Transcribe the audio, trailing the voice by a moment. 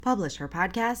Publish Her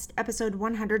Podcast, episode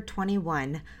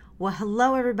 121. Well,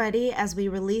 hello, everybody. As we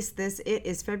release this, it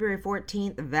is February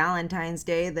 14th, Valentine's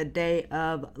Day, the day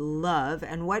of love.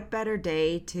 And what better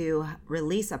day to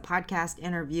release a podcast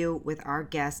interview with our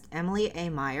guest, Emily A.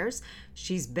 Myers.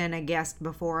 She's been a guest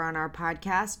before on our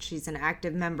podcast. She's an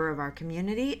active member of our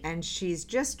community, and she's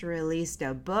just released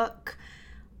a book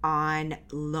on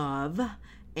love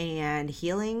and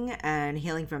healing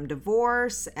from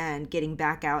divorce and getting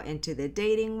back out into the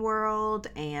dating world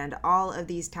and all of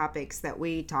these topics that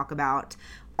we talk about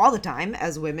all the time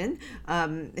as women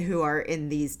who are in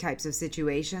these types of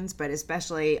situations, but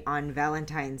especially on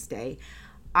Valentine's Day.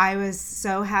 I was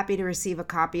so happy to receive a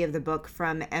copy of the book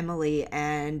from Emily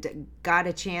and got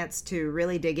a chance to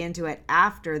really dig into it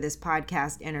after this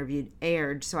podcast interview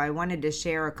aired. So I wanted to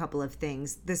share a couple of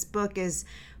things. This book is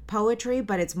poetry,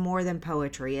 but it's more than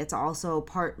poetry. It's also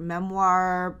part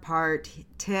memoir, part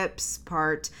tips,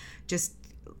 part just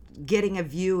getting a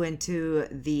view into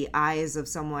the eyes of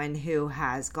someone who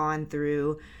has gone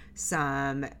through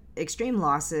some extreme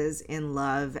losses in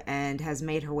love and has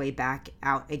made her way back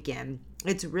out again.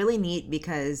 It's really neat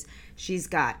because she's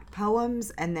got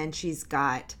poems and then she's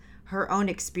got her own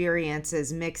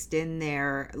experiences mixed in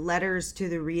there, letters to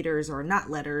the readers, or not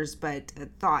letters, but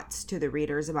thoughts to the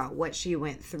readers about what she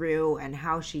went through and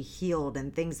how she healed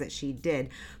and things that she did.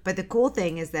 But the cool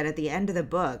thing is that at the end of the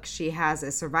book, she has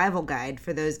a survival guide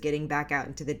for those getting back out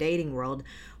into the dating world.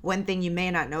 One thing you may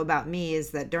not know about me is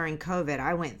that during COVID,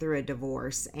 I went through a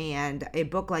divorce, and a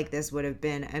book like this would have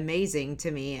been amazing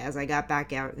to me as I got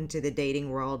back out into the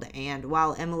dating world. And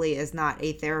while Emily is not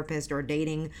a therapist or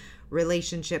dating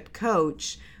relationship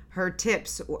coach, her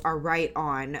tips are right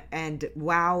on. And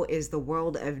wow, is the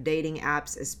world of dating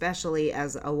apps, especially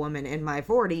as a woman in my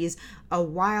 40s, a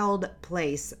wild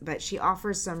place. But she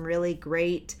offers some really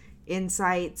great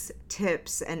insights,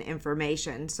 tips, and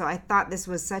information. So I thought this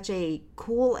was such a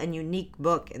cool and unique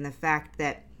book in the fact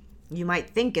that you might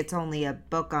think it's only a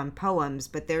book on poems,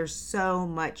 but there's so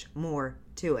much more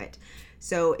to it.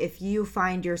 So if you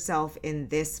find yourself in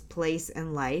this place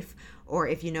in life, or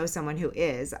if you know someone who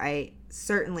is, I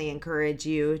certainly encourage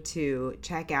you to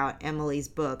check out Emily's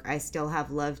book, I Still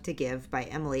Have Love to Give by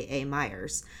Emily A.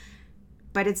 Myers.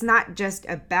 But it's not just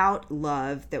about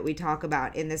love that we talk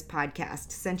about in this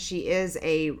podcast. Since she is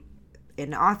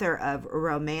an author of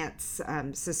romance,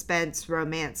 suspense,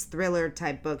 romance, thriller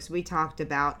type books, we talked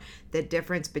about the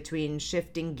difference between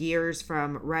shifting gears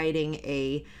from writing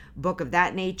a book of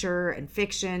that nature and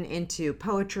fiction into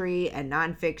poetry and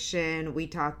nonfiction. We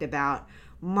talked about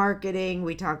marketing.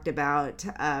 We talked about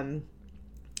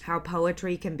how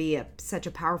poetry can be such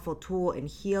a powerful tool in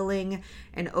healing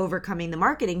and overcoming the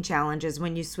marketing challenges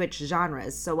when you switch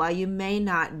genres. So while you may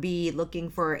not be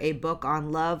looking for a book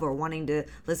on love or wanting to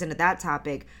listen to that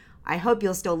topic, I hope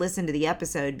you'll still listen to the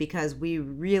episode because we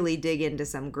really dig into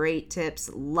some great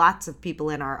tips. Lots of people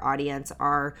in our audience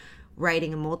are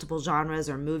writing in multiple genres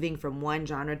or moving from one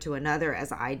genre to another,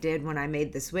 as I did when I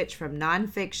made the switch from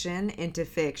nonfiction into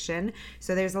fiction.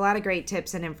 So there's a lot of great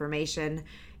tips and information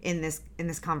in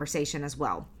this conversation as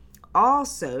well.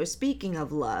 Also, speaking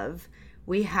of love,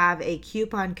 we have a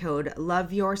coupon code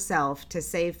Love Yourself to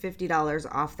save $50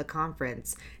 off the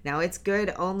conference. Now it's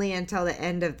good only until the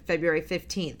end of February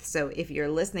 15th. So if you're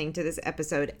listening to this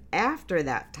episode after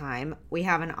that time, we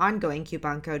have an ongoing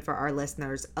coupon code for our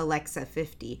listeners,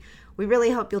 Alexa50. We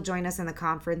really hope you'll join us in the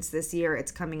conference this year.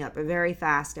 It's coming up very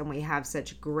fast and we have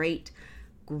such great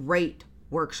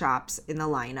workshops in the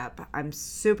lineup. I'm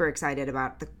super excited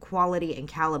about the quality and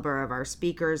caliber of our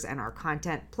speakers and our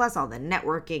content, plus all the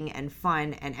networking and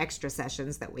fun and extra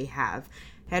sessions that we have.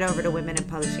 Head over to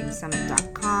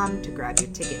womenandpublishingsummit.com to grab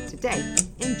your ticket today.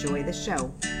 Enjoy the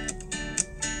show.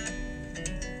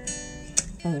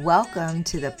 Welcome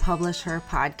to the Publish Her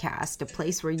Podcast, a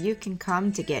place where you can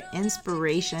come to get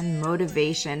inspiration,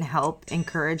 motivation, help,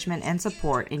 encouragement, and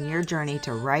support in your journey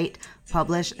to write,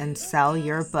 publish, and sell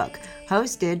your book.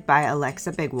 Hosted by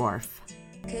Alexa Bigwarf.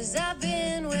 'Cause I've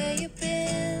been where you've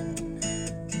been,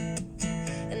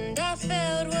 and I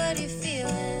felt what you're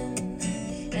feeling,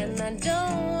 and I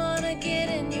don't want to get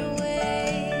in your way.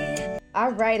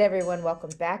 All right, everyone, welcome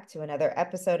back to another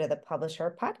episode of the Publish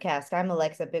Her Podcast. I'm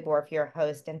Alexa Bigwarf, your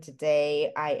host, and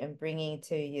today I am bringing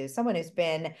to you someone who's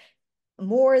been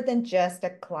more than just a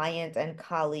client and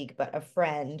colleague, but a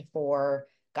friend for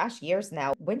years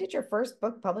now. When did your first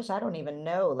book publish? I don't even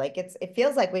know. It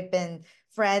feels like we've been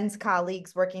friends,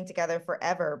 colleagues, working together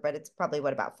forever, but it's probably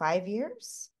about 5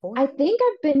 years? 4 I think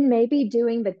I've been maybe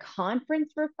doing the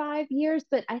conference for 5 years,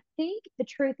 but I think The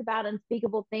Truth About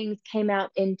Unspeakable Things came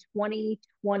out in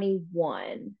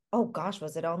 2021. Oh gosh,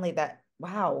 was it only that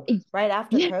Wow. Right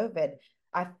after Yeah, COVID.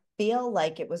 I feel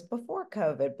like it was before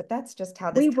COVID, but that's just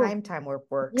how this we were time warp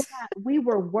yeah, works. we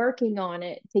were working on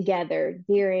it together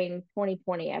during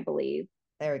 2020, I believe.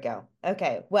 There we go.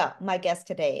 Okay. Well, my guest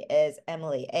today is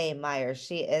Emily A. Myers.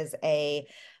 She is a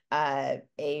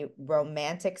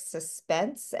romantic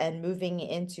suspense and moving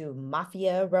into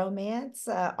mafia romance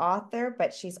author,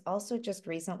 but she's also just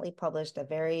recently published a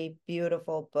very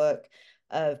beautiful book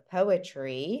of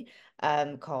poetry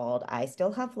called I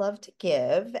Still Have Love to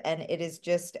Give. And it is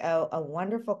just a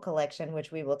wonderful collection,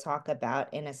 which we will talk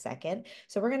about in a second.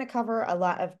 So we're going to cover a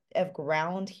lot of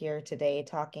ground here today,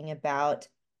 talking about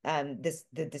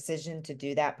the decision to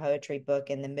do that poetry book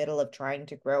in the middle of trying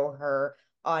to grow her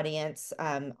audience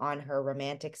on her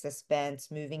romantic suspense,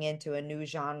 moving into a new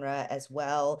genre as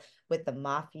well with the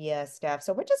mafia stuff.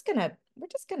 So we're just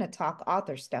gonna talk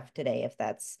author stuff today, if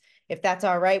that's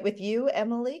all right with you,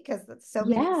 Emily, because it's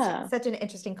Yeah. such an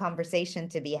interesting conversation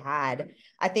to be had.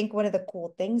 I think one of the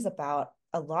cool things about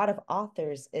a lot of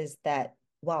authors is that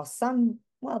while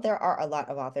there are a lot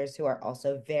of authors who are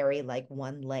also very like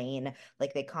one lane,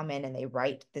 like they come in and they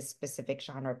write this specific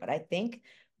genre, but I think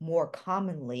more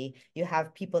commonly you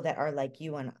have people that are like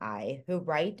you and I who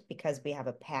write because we have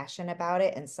a passion about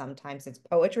it, and sometimes it's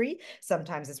poetry,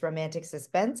 sometimes it's romantic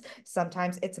suspense,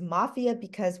 sometimes it's mafia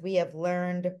because we have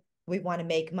learned we want to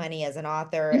make money as an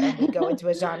author and we go into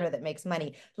a genre that makes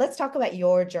money. Let's talk about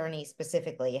your journey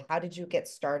specifically. How did you get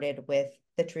started with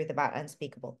The Truth About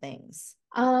Unspeakable Things?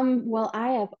 Well,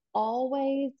 I have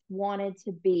always wanted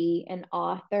to be an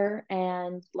author,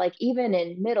 and like even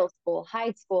in middle school,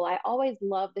 high school, I always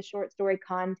loved the short story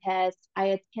contest.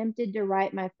 I attempted to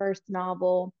write my first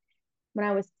novel when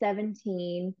I was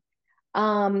 17.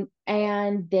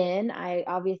 And then I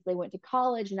obviously went to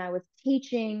college and I was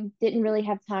teaching, didn't really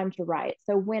have time to write.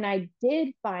 So when I did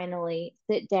finally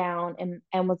sit down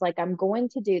and was like, I'm going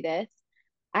to do this,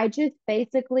 I just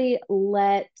basically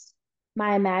let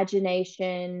my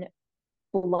imagination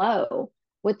flow.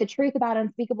 With the truth about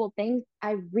unspeakable things,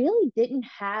 I really didn't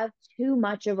have too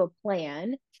much of a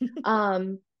plan.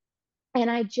 Um, and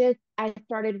I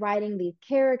started writing these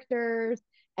characters,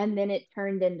 and then it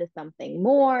turned into something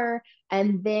more.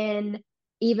 And then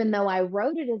even though I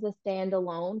wrote it as a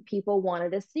standalone, people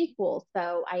wanted a sequel.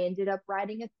 So I ended up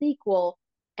writing a sequel.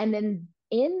 And then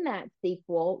in that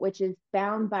sequel, which is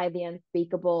Bound by the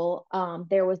Unspeakable,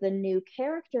 there was a new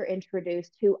character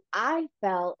introduced who I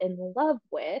fell in love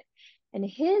with. And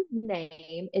his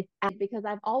name is because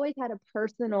I've always had a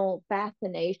personal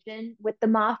fascination with the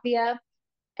mafia,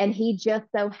 and he just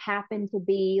so happened to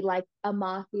be like a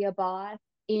mafia boss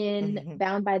in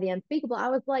Bound by the Unspeakable. I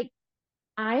was like,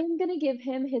 I'm going to give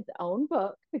him his own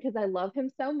book because I love him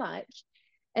so much.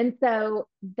 And so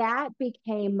that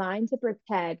became Mine to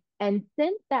Protect. And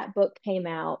since that book came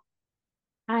out,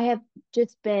 I have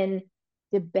just been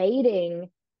debating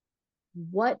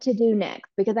what to do next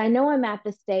because I know I'm at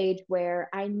the stage where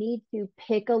I need to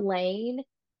pick a lane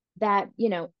that,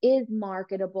 is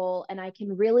marketable and I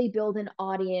can really build an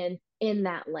audience in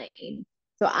that lane.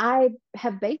 So I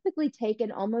have basically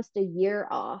taken almost a year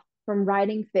off from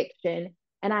writing fiction,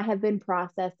 and I have been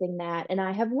processing that, and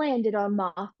I have landed on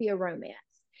mafia romance.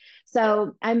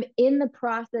 So I'm in the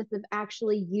process of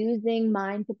actually using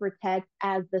Mine to Protect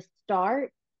as the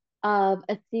start of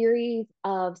a series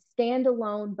of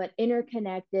standalone but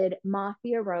interconnected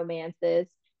mafia romances.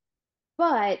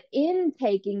 But in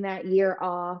taking that year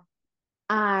off,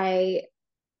 I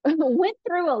went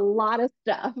through a lot of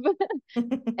stuff.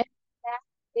 And that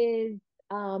is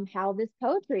how this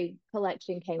poetry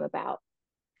collection came about.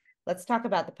 Let's talk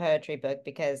about the poetry book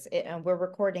because we're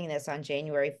recording this on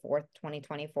January 4th,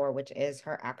 2024, which is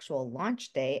her actual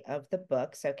launch day of the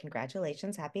book. So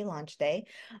congratulations, happy launch day.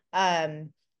 Um,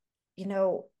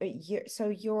 your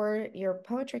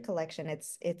poetry collection,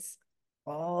 it's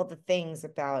all the things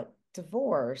about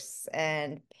divorce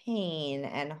and pain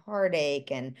and heartache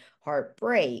and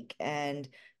heartbreak and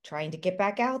trying to get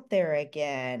back out there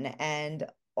again. And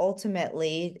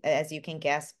ultimately, as you can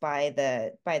guess by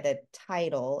the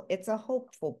title, it's a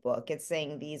hopeful book. It's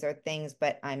saying these are things,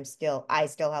 but I still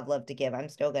have love to give. I'm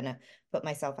still gonna put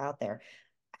myself out there.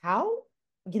 How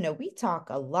we talk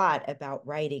a lot about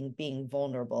writing being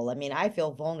vulnerable. I mean, I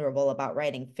feel vulnerable about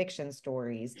writing fiction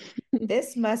stories.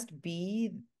 This must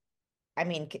be, I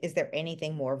mean, is there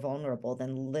anything more vulnerable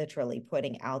than literally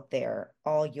putting out there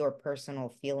all your personal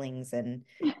feelings and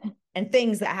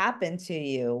things that happen to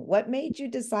you? What made you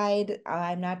decide,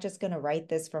 I'm not just going to write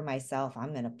this for myself,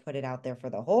 I'm going to put it out there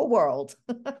for the whole world?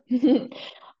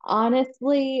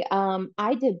 Honestly,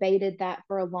 I debated that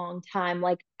for a long time.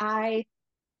 Like, I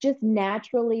just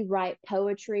naturally write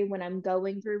poetry when I'm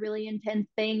going through really intense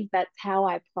things. That's how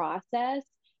I process.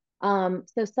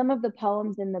 So some of the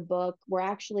poems in the book were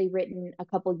actually written a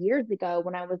couple years ago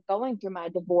when I was going through my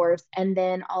divorce, and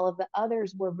then all of the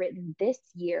others were written this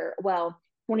year, well,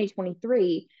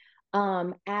 2023,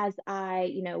 as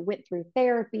I, went through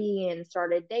therapy and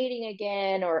started dating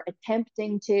again or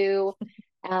attempting to,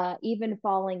 even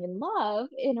falling in love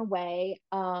in a way,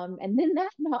 and then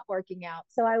that not working out.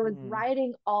 So I was Mm.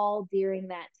 writing all during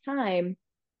that time.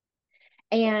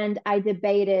 And I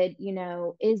debated,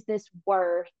 is this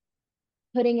worth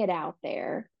putting it out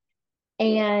there?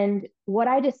 And what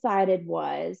I decided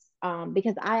was,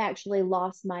 because I actually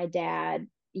lost my dad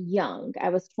young, I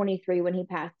was 23 when he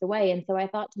passed away. And so I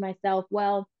thought to myself,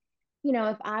 well,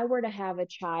 if I were to have a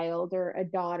child or a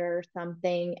daughter or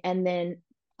something and then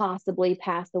possibly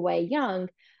pass away young,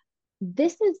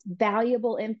 this is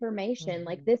valuable information.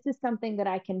 Like, Mhm. this is something that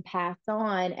I can pass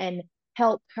on and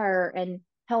help her and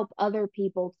help other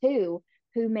people too,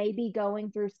 who may be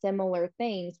going through similar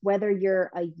things, whether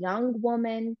you're a young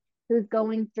woman who's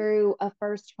going through a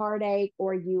first heartache,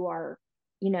 or you are,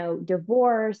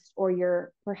 divorced, or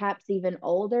you're perhaps even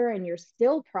older and you're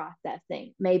still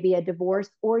processing maybe a divorce,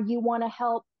 or you want to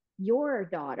help your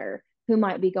daughter who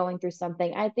might be going through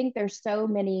something. I think there's so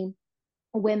many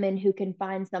women who can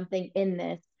find something in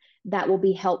this that will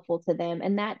be helpful to them.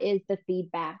 And that is the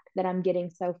feedback that I'm getting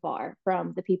so far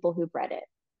from the people who've read it.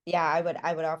 Yeah,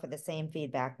 I would offer the same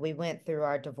feedback. We went through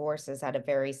our divorces at a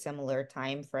very similar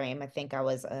time frame. I think I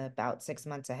was about 6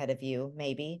 months ahead of you,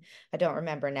 maybe. I don't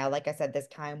remember now. Like I said, this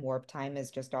time warp time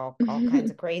is just all kinds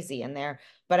of crazy in there.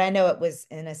 But I know it was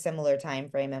in a similar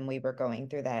time frame and we were going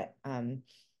through that.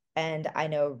 And I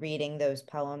know reading those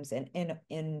poems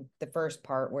in the first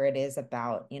part where it is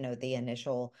about, the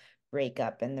initial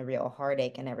breakup and the real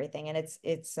heartache and everything. And it's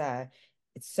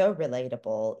so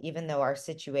relatable, even though our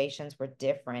situations were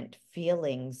different,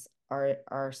 feelings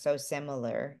are so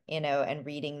similar, and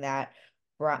reading that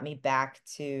brought me back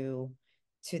to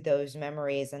those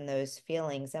memories and those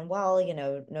feelings. And while,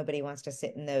 nobody wants to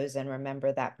sit in those and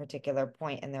remember that particular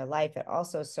point in their life, it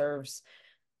also serves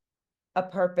a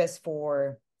purpose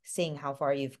for seeing how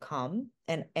far you've come,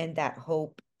 and that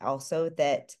hope also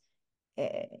that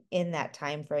in that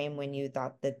time frame when you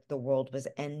thought that the world was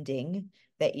ending,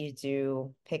 that you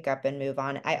do pick up and move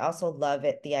on. I also love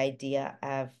it, the idea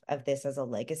of this as a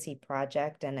legacy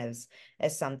project and as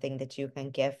something that you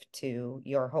can gift to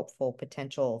your hopeful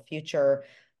potential future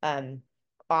um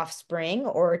offspring,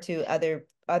 or to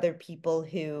other people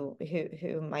who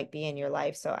might be in your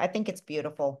life. So I think it's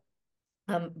beautiful.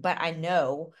 But I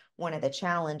know one of the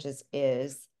challenges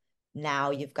is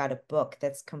now you've got a book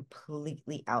that's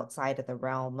completely outside of the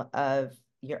realm of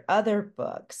your other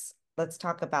books. Let's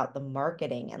talk about the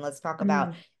marketing, and let's talk about,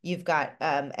 Mm. you've got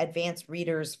advanced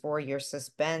readers for your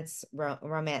suspense,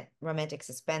 romantic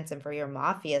suspense, and for your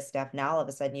mafia stuff. Now all of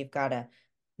a sudden you've got a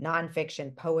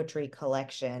nonfiction poetry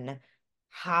collection.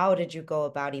 How did you go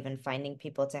about even finding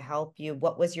people to help you?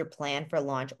 What was your plan for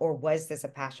launch? Or was this a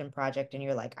passion project and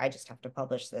you're like, I just have to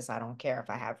publish this. I don't care if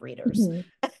I have readers. Mhm.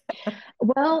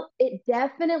 Well, it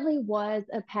definitely was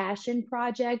a passion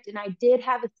project, and I did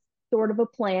have a sort of a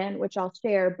plan, which I'll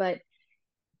share. But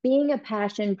being a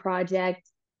passion project,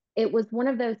 it was one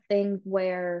of those things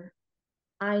where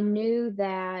I knew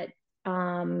that,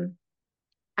 um,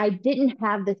 I didn't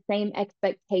have the same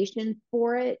expectations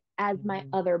for it as my Mhm.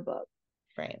 other books.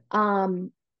 Right.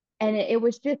 Um, and it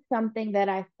was just something that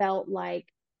I felt like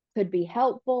could be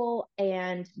helpful,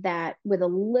 and that with a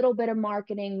little bit of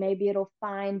marketing, maybe it'll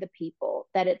find the people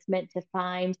that it's meant to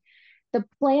find. The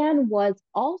plan was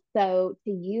also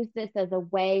to use this as a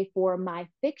way for my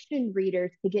fiction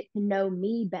readers to get to know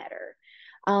me better.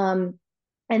 Um,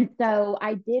 and so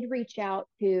I did reach out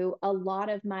to a lot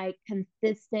of my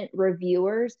consistent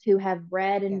reviewers who have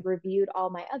read Yeah. and reviewed all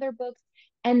my other books,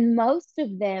 and most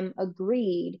of them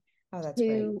agreed Oh, that's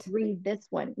to great. read this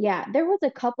one. Yeah, there was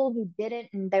a couple who didn't,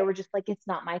 and they were just like, it's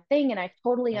not my thing. And I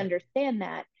totally Right. understand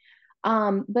that.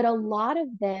 But a lot of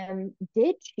them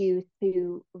did choose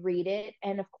to read it.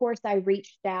 And of course, I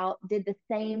reached out, did the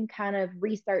same kind of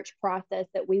research process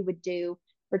that we would do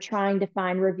for trying to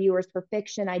find reviewers for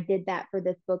fiction. I did that for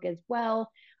this book as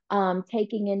well,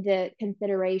 taking into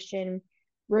consideration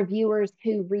reviewers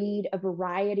who read a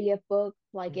variety of books.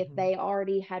 Like, if Hmm. they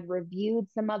already had reviewed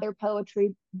some other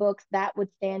poetry books, that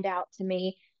would stand out to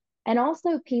me. And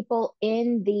also people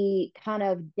in the kind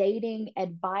of dating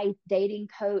advice, dating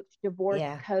coach, divorce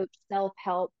Yeah. coach,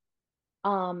 self-help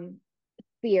um,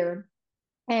 sphere.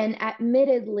 And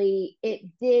admittedly,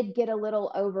 it did get a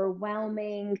little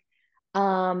overwhelming.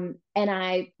 And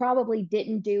I probably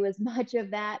didn't do as much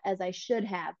of that as I should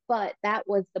have, but that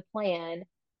was the plan.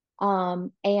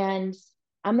 And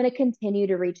I'm going to continue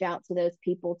to reach out to those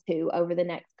people too over the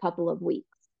next couple of weeks.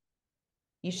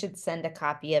 You should send a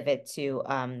copy of it to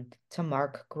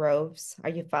Mark Groves. Are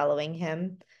you following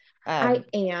him? I Um,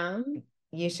 am.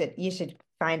 you should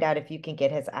find out if you can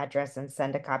get his address and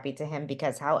send a copy to him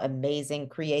because how amazing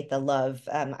Create the Love.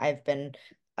 I've been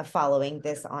following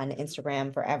this on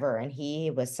Instagram forever, and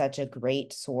he was such a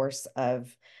great source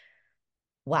of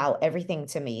wow, everything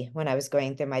to me when I was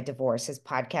going through my divorce. His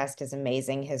podcast is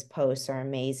amazing. His posts are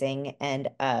amazing. And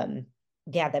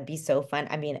yeah, that'd be so fun.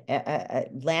 I mean,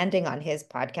 landing on his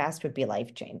podcast would be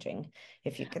life-changing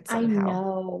if you could I somehow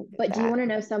know, do but do you want that.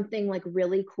 to know something like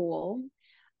really cool?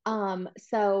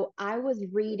 So I was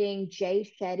reading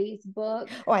Jay Shetty's book.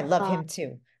 Oh, I love Uh, him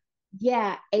too.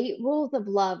 yeah, Eight Rules of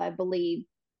Love, I believe.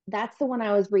 That's the one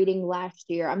I was reading last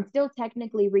year. I'm still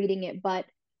technically reading it, but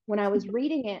when I was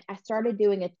reading it, I started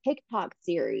doing a TikTok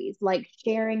series, like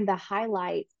sharing the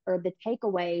highlights or the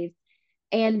takeaways.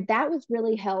 And that was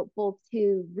really helpful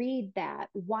to read that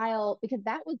while, because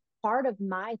that was part of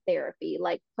my therapy,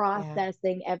 like Yeah.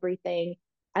 processing everything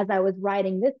as I was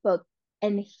writing this book.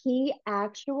 And he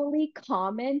actually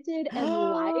commented and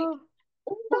liked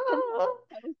one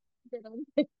posted on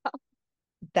TikTok.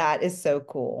 That is so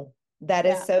cool. That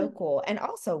is Yeah. so cool. And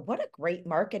also, what a great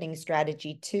marketing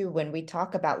strategy too when we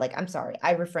talk about like I'm sorry,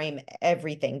 I reframe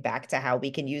everything back to how we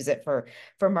can use it for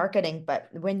marketing, but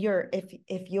when you're if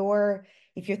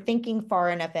you're thinking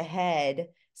far enough ahead,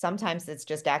 sometimes it's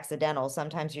just accidental.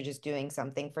 Sometimes you're just doing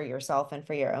something for yourself and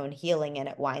for your own healing and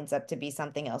it winds up to be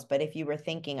something else. But if you were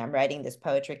thinking I'm writing this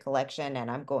poetry collection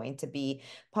and I'm going to be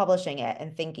publishing it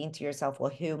and thinking to yourself,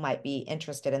 well, who might be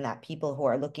interested in that? People who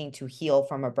are looking to heal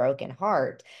from a broken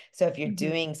heart. So if you're Mhm.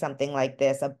 doing something like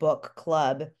this, a book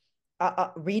club,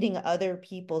 reading other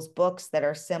people's books that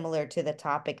are similar to the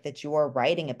topic that you're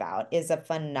writing about is a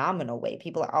phenomenal way.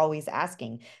 People are always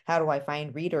asking, how do I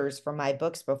find readers for my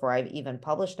books before I've even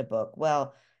published a book?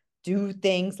 Well, do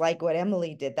things like what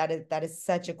Emily did. That is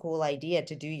such a cool idea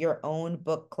to do your own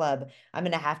book club. I'm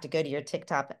gonna have to go to your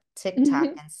TikTok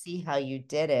and see how you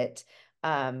did it.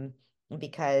 Um,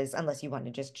 because unless you want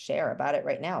to just share about it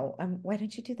right now, why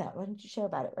don't you do that? Why don't you share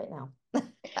about it right now?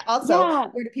 Also, Yeah.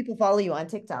 where do people follow you on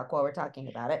TikTok while we're talking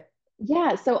about it?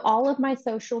 Yeah. So all of my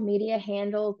social media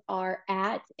handles are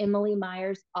at Emily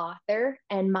Myers author,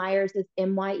 and Myers is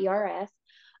Myers.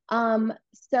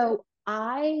 So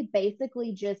I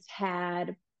basically just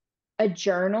had a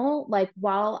journal. Like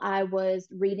while I was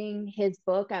reading his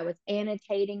book, I was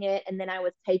annotating it and then I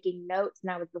was taking notes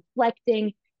and I was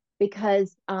reflecting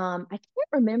because I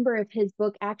can't remember if his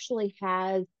book actually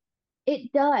has,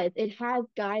 it does, it has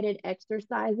guided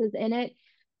exercises in it.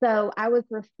 So I was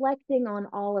reflecting on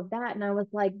all of that and I was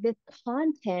like, this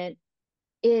content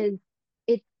is,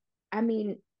 it's, I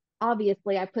mean,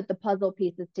 obviously I put the puzzle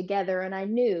pieces together and I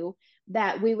knew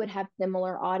that we would have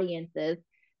similar audiences.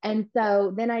 And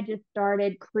so then I just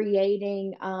started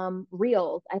creating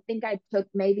reels. I think I took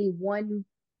maybe one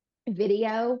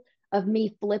video of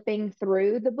me flipping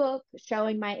through the book,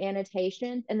 showing my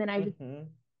annotations, and then I just Hmm.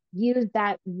 used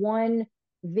that one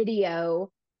video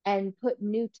and put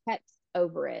new text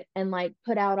over it and like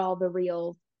put out all the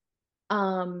reels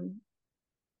um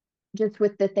just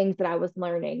with the things that I was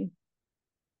learning.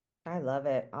 I love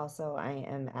it. Also, I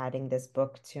am adding this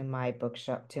book to my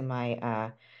bookshop to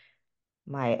my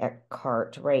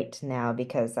cart right now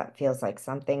because that feels like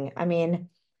something. I mean,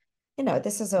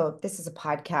 this is a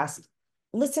podcast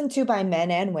listened to by men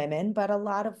and women, but a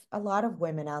lot of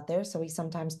women out there. So we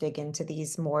sometimes dig into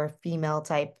these more female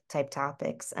type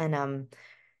topics. And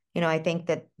I think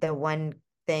that the one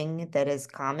thing that is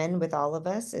common with all of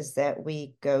us is that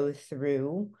we go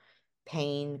through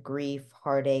pain, grief,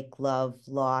 heartache, love,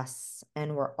 loss,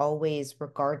 and we're always,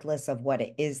 regardless of what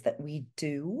it is that we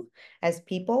do as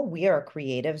people, we are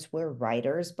creatives, we're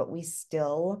writers, but we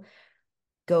still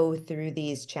go through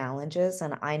these challenges.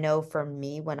 And I know for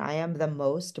me, when I am the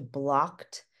most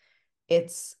blocked,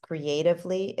 it's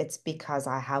creatively, it's because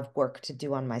I have work to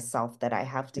do on myself that I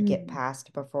have to get Mm.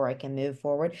 past before I can move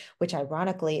forward, which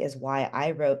ironically is why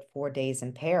I wrote 4 Days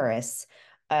in Paris.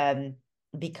 Um,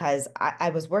 because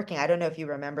I was working, I don't know if you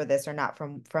remember this or not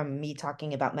from me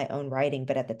talking about my own writing,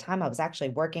 but at the time I was actually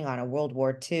working on a World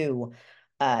War II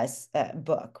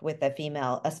book with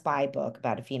a spy book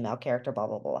about a female character, blah,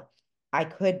 blah, blah. I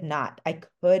could not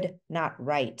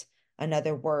write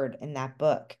another word in that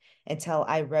book until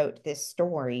I wrote this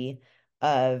story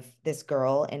of this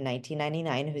girl in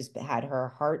 1999 who's had her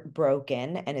heart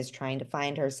broken and is trying to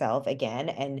find herself again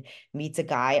and meets a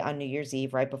guy on New Year's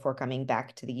Eve right before coming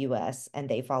back to the US and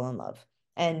they fall in love.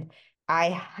 And I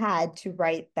had to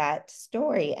write that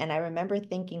story. And I remember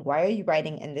thinking, why are you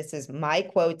writing? And this is my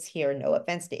quotes here. No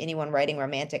offense to anyone writing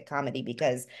romantic comedy,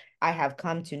 because I have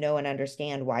come to know and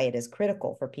understand why it is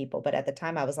critical for people. But at the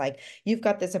time, I was like, you've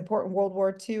got this important World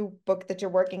War II book that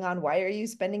you're working on. Why are you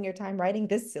spending your time writing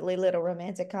this silly little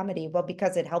romantic comedy? Well,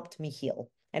 because it helped me heal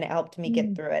and it helped me get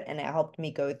Mm. through it and it helped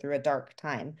me go through a dark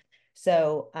time.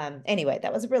 So, anyway,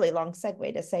 that was a really long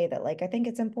segue to say that, like, I think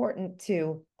it's important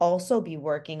to also be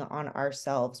working on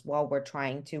ourselves while we're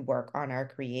trying to work on our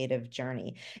creative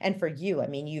journey. And for you, I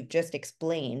mean, you've just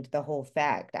explained the whole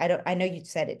fact. I know you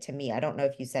said it to me. I don't know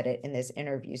if you said it in this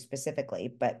interview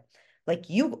specifically, but like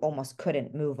you almost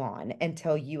couldn't move on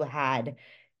until you had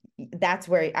that's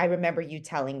where I remember you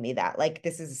telling me that like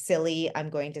this is silly. I'm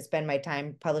going to spend my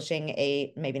time publishing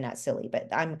a maybe not silly, but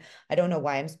I don't know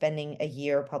why I'm spending a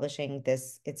year publishing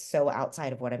this. It's so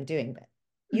outside of what I'm doing, but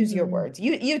use your Mhm. words.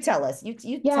 You tell us. You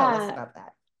tell us Yeah. about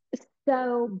that.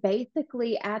 So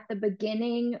basically, at the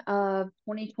beginning of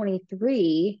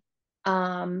 2023,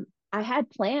 I had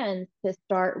plans to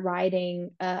start writing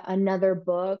another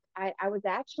book. I was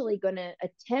actually going to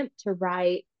attempt to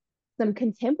write some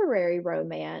contemporary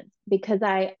romance because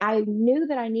I knew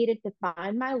that I needed to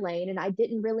find my lane and I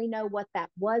didn't really know what that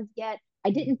was yet. I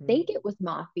didn't Mhm. think it was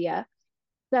mafia.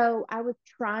 So I was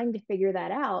trying to figure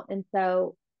that out. And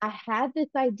so I had this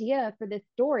idea for this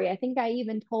story. I think I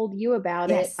even told you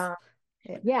about it. Yes.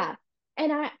 Yeah. Yeah.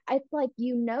 And it's like,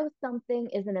 something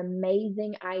is an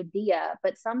amazing idea,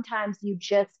 but sometimes you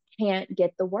just can't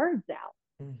get the words out.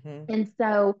 Hmm. And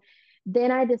so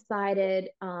then I decided,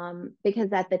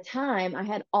 because at the time I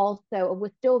had also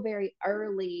was still very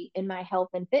early in my health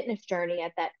and fitness journey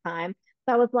at that time.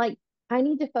 So I was like, I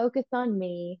need to focus on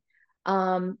me.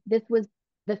 This was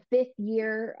the 5th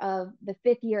year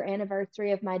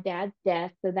anniversary of my dad's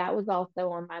death. So that was also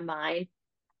on my mind.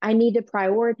 I need to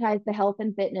prioritize the health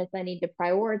and fitness. I need to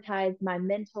prioritize my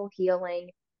mental healing.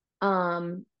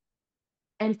 Um,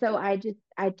 and so I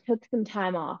took some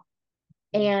time off.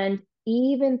 And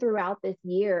even throughout this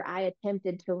year, I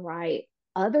attempted to write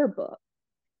other books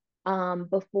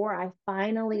before I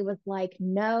finally was like,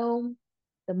 no,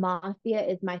 the mafia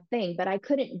is my thing. But I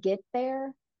couldn't get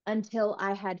there until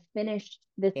I had finished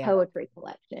this Yeah. poetry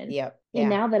collection. Yep. And Yeah.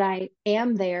 now that I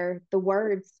am there, the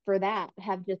words for that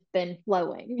have just been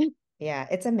flowing. Yeah,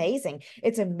 it's amazing.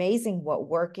 It's amazing what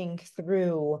working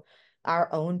through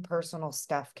our own personal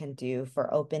stuff can do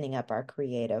for opening up our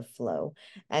creative flow.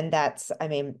 And that's, I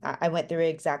mean, I went through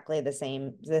exactly the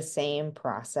same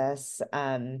process.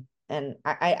 And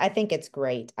I think it's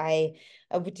great. Do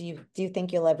you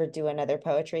think you'll ever do another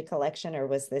poetry collection, or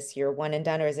was this your one and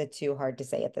done, or is it too hard to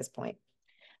say at this point?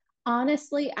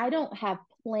 Honestly, I don't have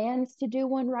plans to do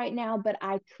one right now, but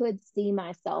I could see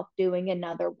myself doing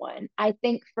another one. I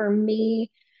think for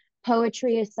me,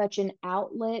 poetry is such an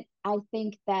outlet. I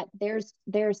think that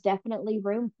there's definitely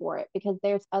room for it because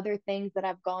there's other things that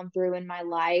I've gone through in my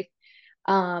life.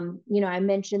 I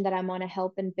mentioned that I'm on a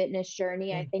health and fitness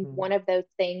journey. I think Hmm. one of those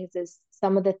things is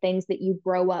some of the things that you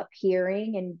grow up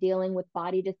hearing and dealing with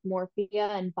body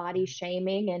dysmorphia and body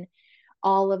shaming and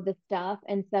all of the stuff.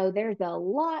 And so there's a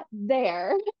lot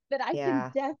there that I can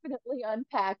Yeah. definitely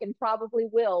unpack and probably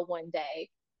will one day.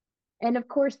 And of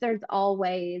course, there's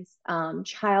always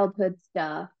childhood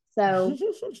stuff. So,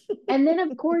 and then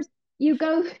of course, you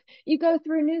go you go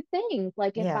through new things.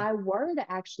 Like if Yeah. I were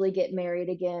to actually get married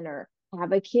again or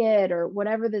have a kid or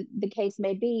whatever the case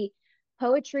may be,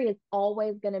 poetry is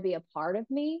always going to be a part of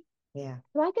me. Yeah.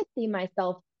 So I could see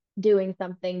myself doing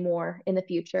something more in the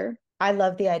future. I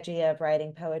love the idea of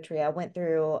writing poetry. I went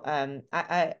through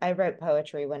I wrote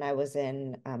poetry when I was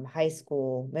in high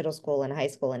school, middle school and high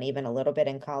school, and even a little bit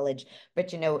in college.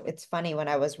 But it's funny when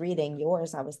I was reading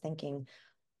yours, I was thinking,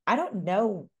 I don't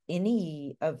know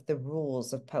any of the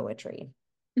rules of poetry.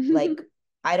 Like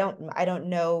I don't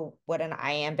know what an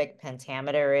iambic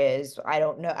pentameter is. I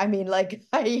don't know. I mean, like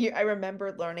I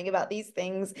remember learning about these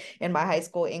things in my high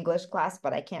school English class,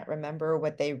 but I can't remember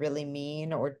what they really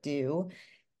mean or do.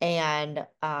 And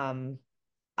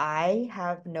I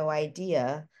have no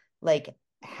idea like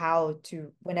how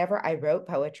to whenever I wrote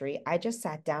poetry, I just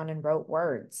sat down and wrote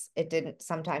words. It didn't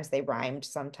sometimes they rhymed,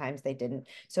 sometimes they didn't.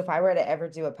 So if I were to ever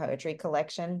do a poetry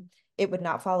collection, it would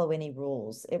not follow any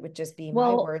rules. It would just be my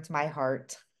Well, words, my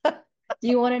heart. do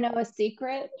you want to know a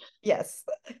secret? Yes.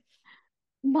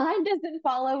 Mine doesn't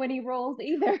follow any rules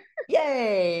either.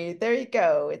 Yay. There you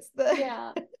go. It's the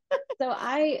Yeah.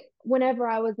 Whenever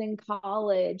I was in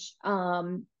college,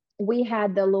 we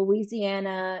had the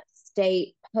Louisiana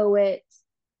State Poet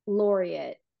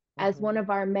Laureate as one Mhm. of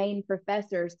our main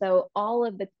professors. So all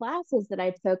of the classes that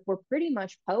I took were pretty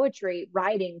much poetry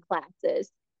writing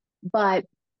classes. But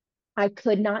I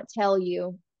could not tell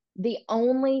you the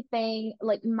only thing,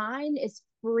 like mine is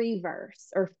free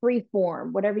verse or free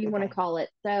form, whatever you want to Okay. call it.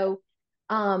 So,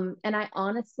 and I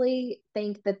honestly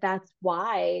think that that's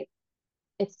why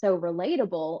it's so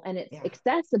relatable and it's Yeah.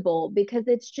 accessible because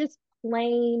it's just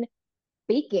plain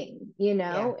speaking,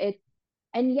 Yeah.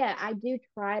 and yeah, I do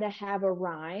try to have a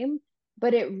rhyme,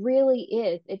 but it really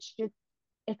is.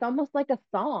 It's almost like a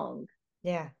song.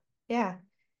 Yeah. Yeah.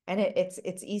 And it's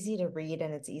easy to read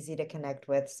and it's easy to connect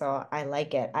with, so I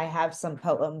like it. I have some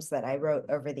poems that I wrote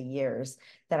over the years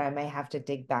that I may have to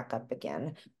dig back up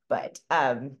again. But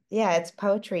yeah, it's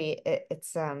poetry.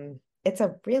 It's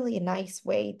a really nice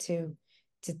way to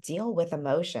deal with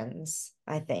emotions,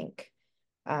 I think.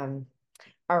 Um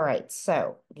all right,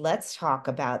 so let's talk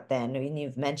about then, and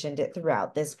you've mentioned it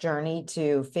throughout this journey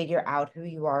to figure out who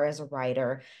you are as a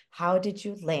writer. How did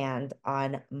you land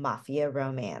on mafia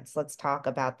romance? Let's talk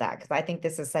about that because I think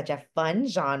this is such a fun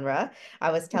genre.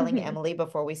 I was telling Emily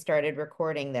before we started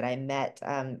recording that I met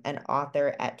an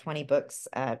author at 20 Books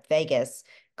Vegas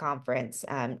conference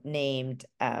named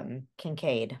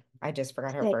Kincaid. I just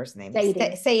forgot her first name.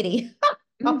 Sadie. Sadie.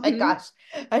 Oh my Hmm. gosh.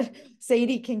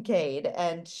 Sadie Kincaid,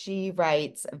 and she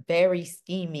writes very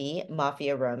steamy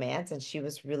mafia romance, and she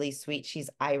was really sweet. She's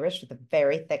Irish with a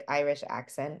very thick Irish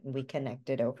accent, and we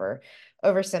connected over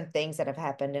some things that have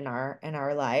happened in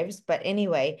our lives. But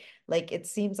anyway, like it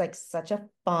seems like such a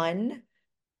fun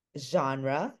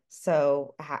genre.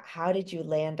 So how did you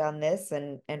land on this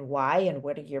and why and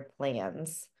what are your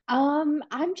plans?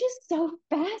 I'm just so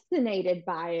fascinated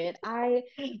by it. I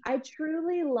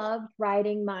truly loved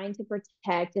writing Mind to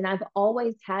Protect, and I've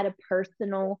always had a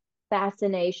personal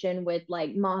fascination with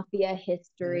like mafia Mm,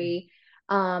 history.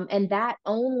 And that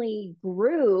only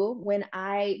grew when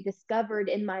I discovered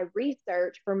in my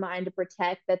research for Mind to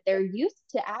Protect that there used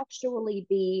to actually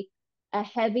be a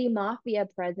heavy mafia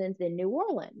presence in New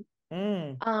Orleans,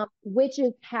 mm, which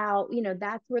is how,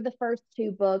 that's where the first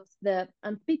two books, the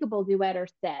Unspeakable Duet, are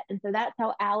set. And so that's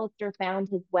how Alistair found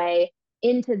his way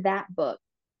into that book.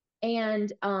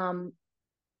 And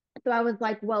so I was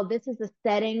like, well, this is a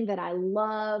setting that I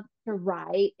love to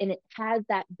write, and it has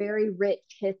that very rich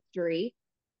history.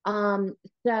 Um,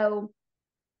 so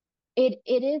it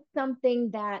is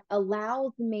something that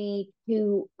allows me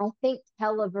to, I think,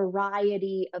 tell a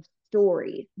variety of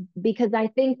stories because I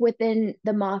think within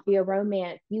the mafia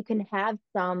romance, you can have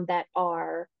some that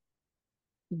are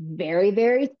very,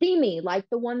 very steamy, like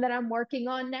the one that I'm working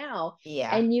on now.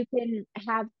 yeah, And you can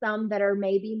have some that are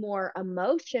maybe more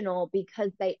emotional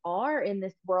because they are in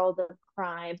this world of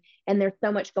crime and there's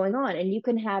so much going on. And you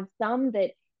can have some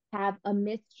that have a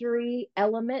mystery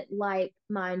element like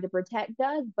Mind to Protect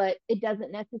does, but it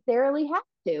doesn't necessarily have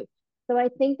to. So I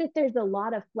think that there's a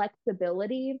lot of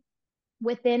flexibility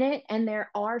within it. And there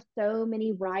are so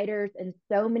many writers and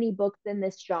so many books in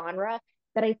this genre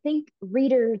that I think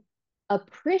readers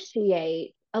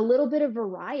appreciate a little bit of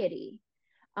variety.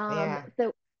 Um, yeah.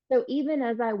 so so even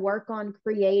as I work on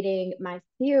creating my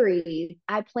series,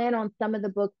 I plan on some of the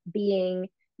books being,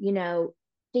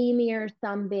 steamier,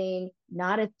 some being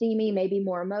not as steamy, maybe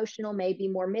more emotional, maybe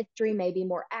more mystery, maybe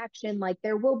more action. Like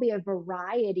there will be a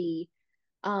variety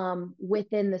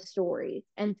within the stories.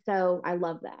 And so I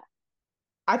love that.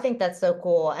 I think that's so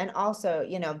cool. And also,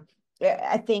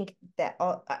 I think that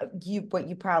you what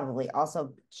you probably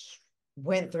also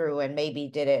went through and maybe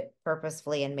did it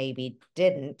purposefully and maybe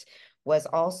didn't was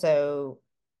also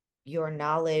your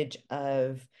knowledge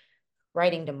of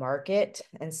writing to market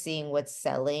and seeing what's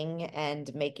selling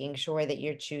and making sure that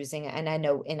you're choosing. And I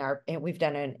know we've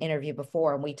done an interview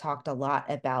before and we talked a lot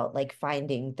about like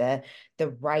finding the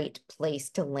right place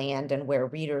to land and where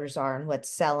readers are and what's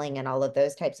selling and all of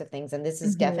those types of things. And this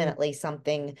is Mm-hmm. definitely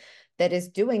something that is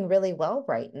doing really well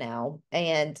right now.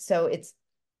 And so it's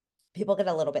people get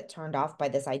a little bit turned off by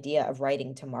this idea of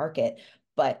writing to market,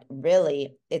 but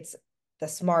really it's the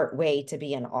smart way to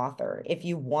be an author. If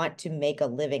you want to make a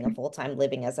living, a full-time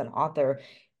living as an author,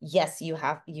 yes, you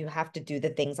have to do the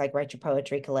things like write your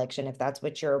poetry collection if that's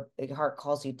what your heart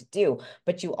calls you to do,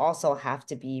 but you also have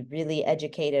to be really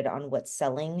educated on what's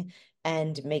selling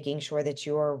and making sure that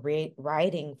you're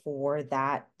writing for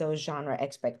those genre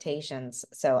expectations.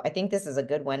 So I think this is a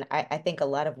good one. I think a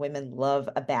lot of women love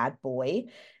a bad boy.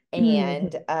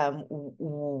 And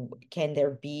Mm-hmm. can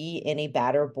there be any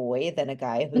badder boy than a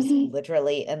guy who's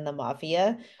literally in the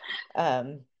mafia?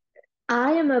 Um,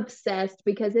 I am obsessed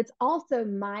because it's also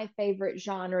my favorite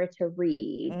genre to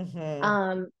read. Mm-hmm.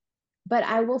 Um, but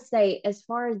I will say, as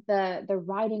far as the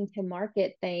writing to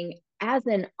market thing, as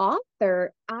an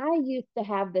author, I used to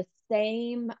have the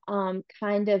same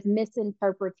kind of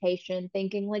misinterpretation,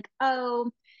 thinking like,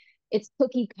 oh, it's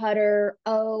cookie cutter.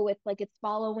 Oh, it's like it's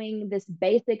following this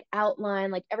basic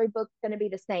outline, like every book's going to be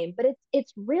the same. But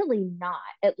it's really not.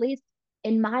 At least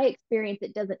in my experience,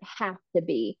 it doesn't have to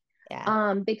be.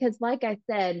 Yeah. Because like I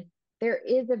said, there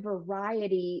is a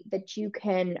variety that you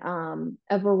can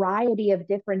a variety of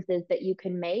differences that you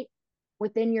can make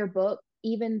within your book,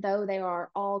 even though they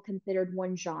are all considered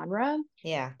one genre.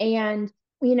 Yeah. And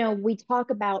we talk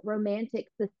about romantic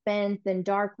suspense and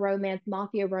dark romance,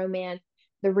 mafia romance.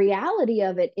 The reality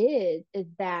of it is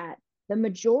that the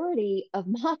majority of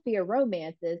mafia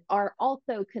romances are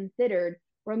also considered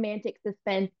romantic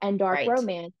suspense and dark Right.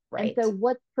 romance. And so Right.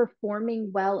 what's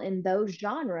performing well in those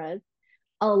genres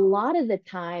a lot of the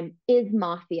time is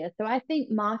mafia. So I think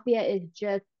mafia is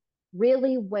just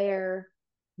really where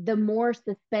the more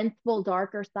suspenseful,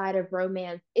 darker side of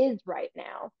romance is right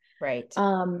now. Right.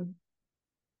 Um,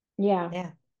 yeah.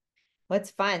 Yeah.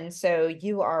 What's fun? So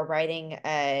you are writing,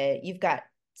 you've got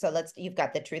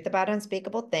The Truth About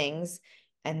Unspeakable Things,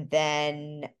 and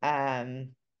then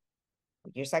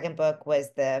your second book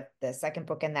was the second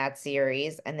book in that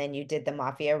series, and then you did the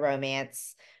Mafia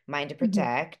Romance, Mind to Mhm.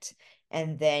 Protect,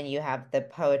 and then you have the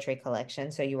poetry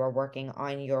collection. So you are working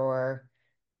on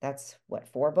that's what,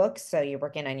 four books? So you're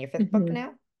working on your fifth book Mhm.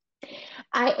 now?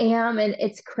 I am, and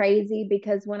it's crazy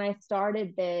because when I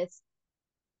started this,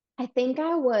 I think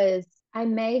I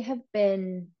may have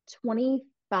been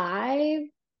 25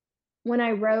 when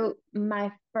I wrote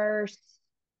my first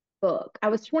book. I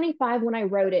was 25 when I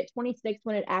wrote it, 26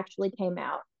 when it actually came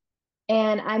out.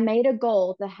 And I made a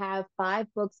goal to have 5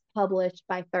 books published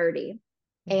by 30.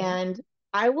 Hmm. And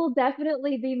I will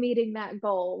definitely be meeting that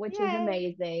goal, which is Yay.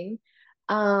 amazing.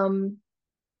 Um,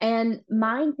 and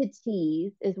Mind to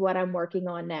Tease is what I'm working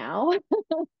on now.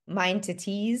 Mind to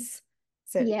Tease.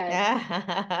 So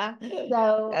Yes.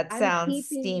 So that I'm sounds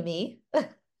keeping steamy.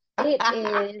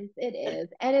 it is.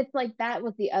 And it's like that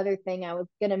was the other thing I was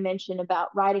going to mention about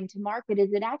writing to market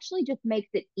is it actually just makes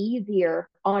it easier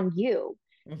on you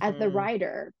as the Hmm.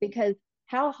 writer because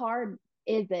how hard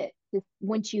is it to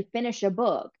once you finish a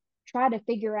book try to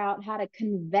figure out how to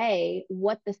convey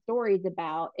what the story's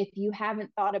about if you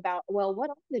haven't thought about well what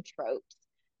are the tropes?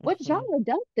 What Hmm. genre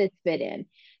does this fit in?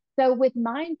 So with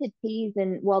Mind to Tease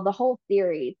and well, the whole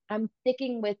series, I'm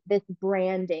sticking with this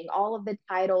branding. All of the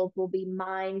titles will be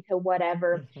mine to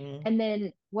whatever. Hmm. And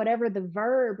then whatever the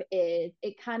verb is,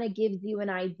 it kind of gives you an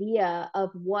idea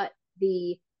of what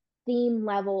the theme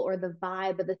level or the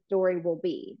vibe of the story will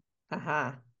be.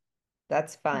 Uh-huh.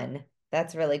 That's fun.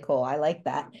 That's really cool. I like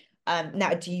that.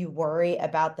 Now, do you worry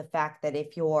about the fact that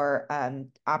if you're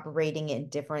operating in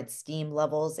different steam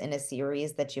levels in a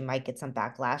series, that you might get some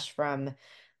backlash from,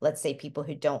 let's say, people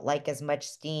who don't like as much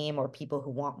steam or people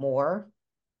who want more?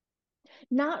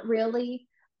 Not really.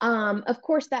 Of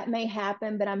course, that may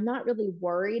happen, but I'm not really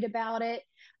worried about it.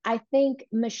 I think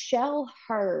Michelle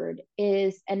Hurd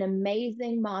is an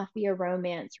amazing mafia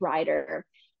romance writer,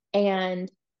 and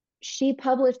she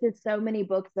publishes so many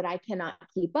books that I cannot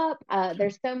keep up.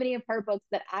 There's so many of her books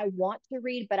that I want to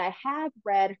read, but I have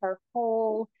read her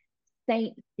whole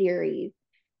Saint series.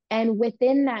 And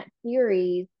within that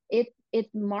series, it's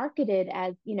marketed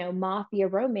as, mafia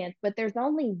romance, but there's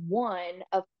only one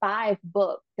of 5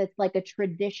 books that's like a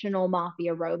traditional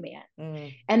mafia romance.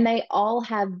 Mm, And they all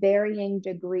have varying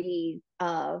degrees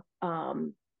of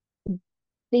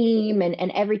theme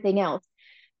and everything else.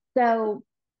 So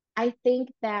I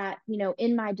think that,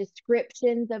 in my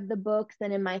descriptions of the books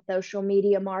and in my social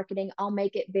media marketing, I'll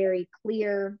make it very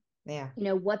clear yeah.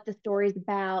 what the story's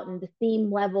about and the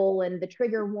theme level and the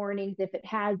trigger warnings if it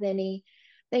has any,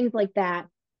 things like that.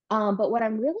 But what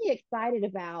I'm really excited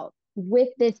about with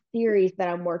this series that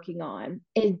I'm working on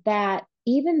is that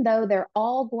even though they're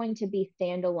all going to be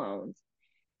standalones,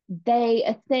 they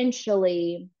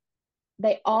essentially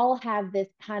they all have this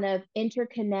kind of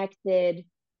interconnected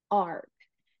arc.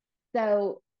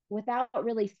 So without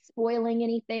really spoiling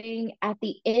anything, at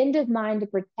the end of Mind to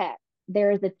Protect,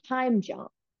 there is a time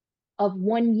jump of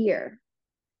 1 year.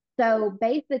 So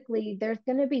basically, there's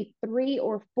going to be 3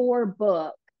 or 4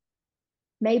 books,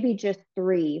 maybe just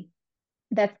three,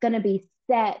 that's going to be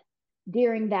set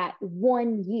during that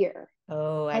 1 year.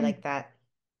 Oh, I And like that.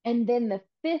 and then the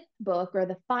fifth book or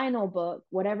the final book,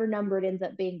 whatever number it ends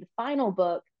up being, the final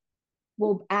book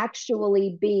will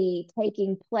actually be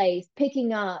taking place,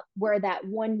 picking up where that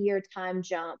 1 year time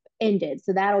jump ended.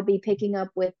 So that'll be picking up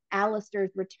with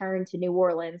Alistair's return to New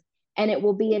Orleans, and it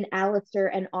will be an Alistair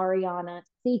and Ariana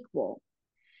sequel.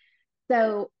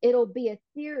 So it'll be a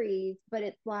series, but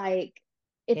it's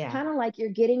Yeah. kind of like you're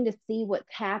getting to see what's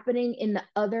happening in the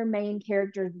other main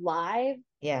characters' lives,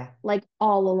 Yeah. like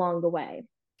all along the way.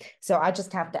 So I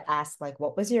just have to ask, like,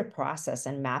 what was your process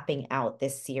in mapping out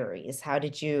this series? How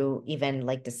did you even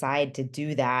like decide to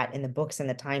do that in the books and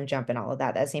the time jump and all of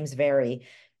that? That seems very,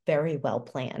 very well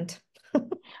planned.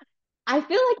 I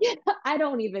feel like I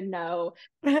don't even know.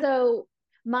 So,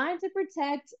 Mind to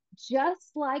Protect,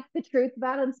 just like The Truth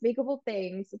About Unspeakable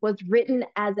Things, was written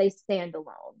as a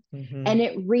standalone, and Hmm.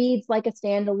 it reads like a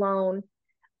standalone.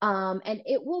 And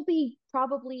it will be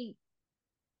probably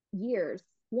years,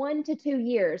 1 to 2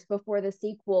 years before the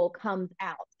sequel comes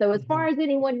out. So, as far Hmm. as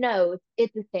anyone knows,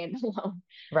 it's a standalone.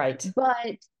 Right.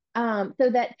 But so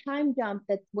that time jump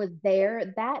that was there,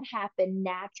 that happened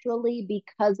naturally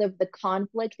because of the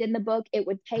conflict in the book. It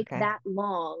would take Okay. that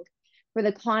long for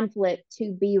the conflict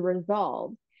to be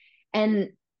resolved.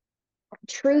 And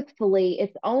truthfully,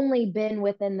 it's only been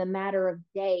within the matter of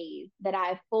days that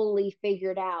I fully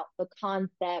figured out the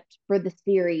concept for the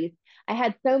series. I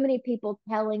had so many people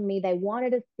telling me they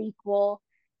wanted a sequel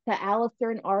to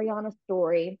Alistair and Ariana's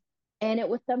story. And it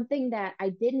was something that I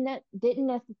didn't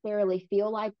necessarily feel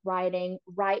like writing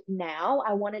right now.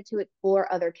 I wanted to explore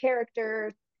other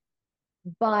characters,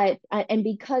 but and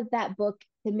because that book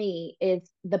to me is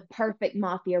the perfect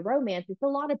mafia romance, it's a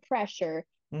lot of pressure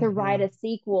to write Hmm. a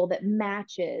sequel that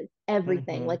matches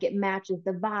everything, Hmm. like it matches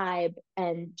the vibe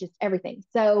and just everything.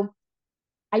 So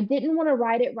I didn't want to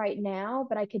write it right now,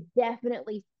 but I could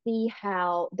definitely see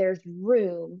how there's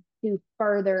room to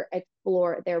further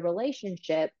explore their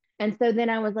relationship. And so then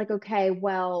I was like, okay,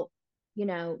 well,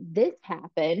 this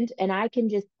happened, and I can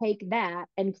just take that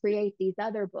and create these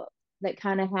other books that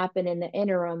kind of happen in the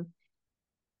interim.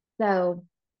 So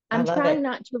I I'm love trying it.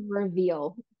 not to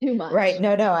reveal too Right. much.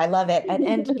 No, no, I love it. And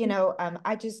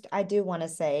I do want to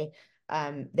say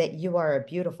that you are a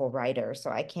beautiful writer. So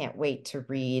I can't wait to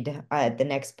read the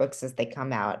next books as they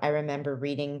come out. I remember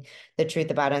reading The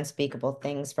Truth About Unspeakable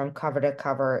Things from cover to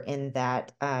cover in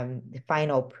that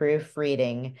final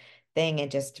proofreading thing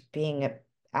and just being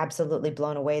absolutely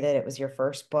blown away that it was your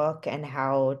first book and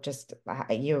how just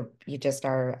you just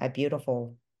are a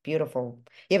beautiful, beautiful,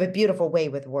 you have a beautiful way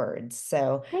with words.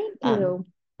 So Thank um you.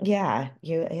 yeah,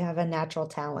 you have a natural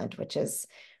talent, which is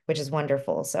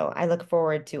wonderful. So I look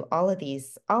forward to all of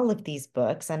these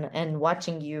books and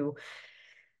watching you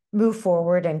move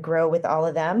forward and grow with all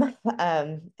of them.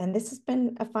 And this has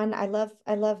been a fun. I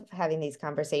love having these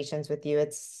conversations with you.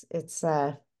 It's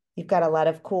you've got a lot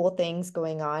of cool things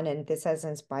going on, and this has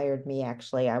inspired me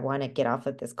actually. I want to get off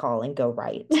of this call and go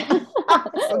write.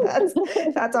 So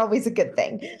that's always a good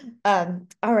thing.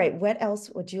 All right, what else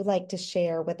would you like to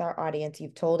share with our audience?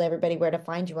 You've told everybody where to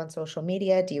find you on social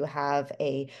media. Do you have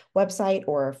a website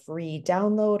or a free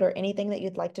download or anything that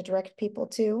you'd like to direct people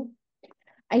to?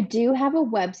 I do have a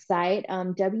website,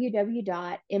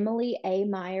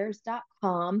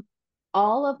 www.emilyamyers.com.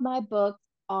 All of my books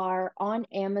are on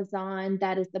Amazon.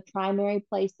 That is the primary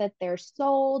place that they're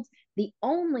sold, the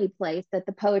only place that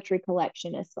the poetry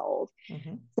collection is sold.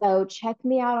 Mhm. So check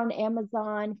me out on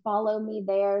Amazon, follow me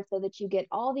there so that you get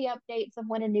all the updates of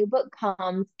when a new book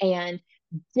comes. And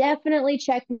definitely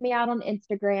check me out on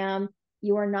Instagram.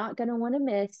 You are not going to want to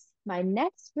miss my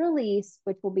next release,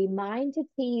 which will be Mind to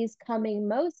Tease, coming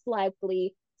most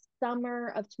likely summer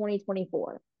of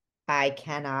 2024. I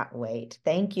cannot wait.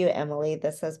 Thank you, Emily.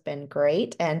 This has been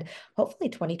great. And hopefully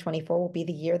 2024 will be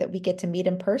the year that we get to meet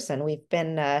in person. We've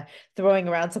been throwing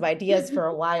around some ideas for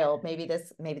a while. Maybe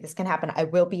this can happen. I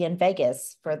will be in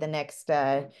Vegas for the next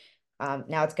now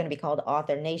it's going to be called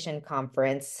Author Nation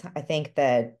Conference. I think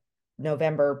that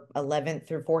November 11th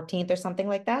through 14th or something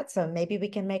like that. So maybe we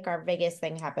can make our Vegas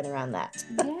thing happen around that.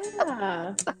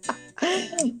 Yeah.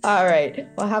 All right.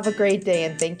 Well, have a great day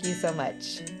and thank you so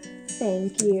much.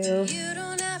 Thank you. You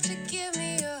don't have to give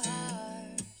me your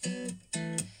heart.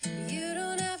 You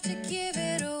don't have to give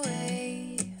it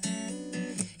away.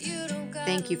 You don't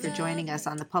Thank you for joining us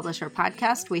on the Publisher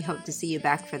Podcast. We hope to see you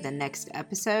back for the next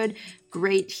episode.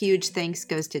 Great, huge thanks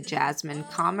goes to Jasmine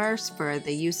Commerce for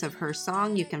the use of her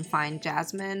song. You can find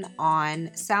Jasmine on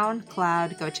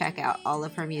SoundCloud. Go check out all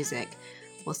of her music.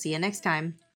 We'll see you next time.